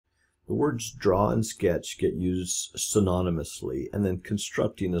the words draw and sketch get used synonymously, and then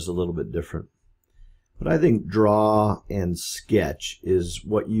constructing is a little bit different. But I think draw and sketch is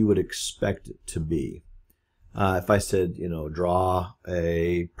what you would expect it to be. If I said, draw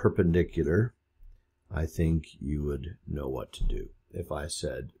a perpendicular, I think you would know what to do. If I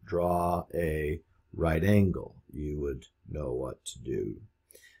said, draw a right angle, you would know what to do.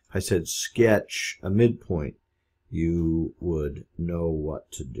 If I said, sketch a midpoint, you would know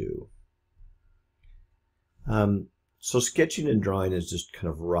what to do. So sketching and drawing is just kind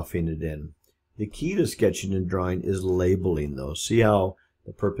of roughing it in. The key to sketching and drawing is labeling those. See how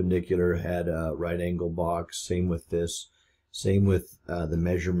the perpendicular had a right angle box? Same with this. Same with the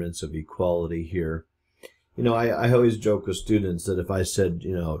measurements of equality here. I always joke with students that if I said,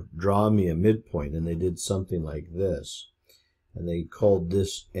 draw me a midpoint, and they did something like this, and they called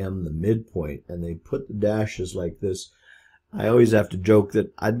this M the midpoint, and they put the dashes like this, I always have to joke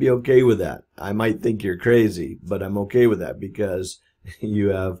that I'd be okay with that. I might think you're crazy, but I'm okay with that because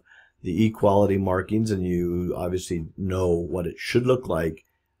you have the equality markings and you obviously know what it should look like.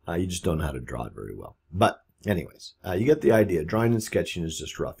 You just don't know how to draw it very well. But anyways, you get the idea. Drawing and sketching is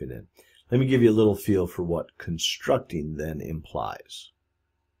just roughing in. Let me give you a little feel for what constructing then implies.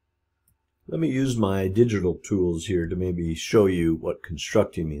 Let me use my digital tools here to maybe show you what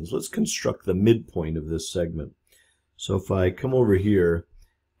constructing means. Let's construct the midpoint of this segment. So if I come over here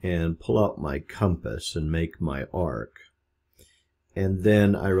and pull out my compass and make my arc, and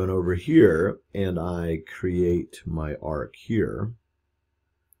then I run over here and I create my arc here,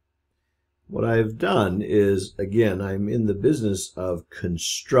 what I've done is, again, I'm in the business of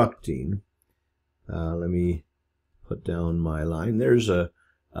constructing. Let me put down my line. There's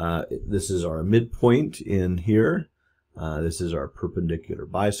this is our midpoint in here. This is our perpendicular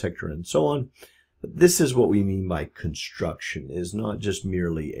bisector and so on. But this is what we mean by construction, is not just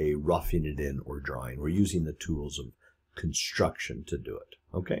merely a roughing it in or drawing. We're using the tools of construction to do it.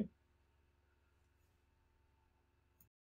 Okay?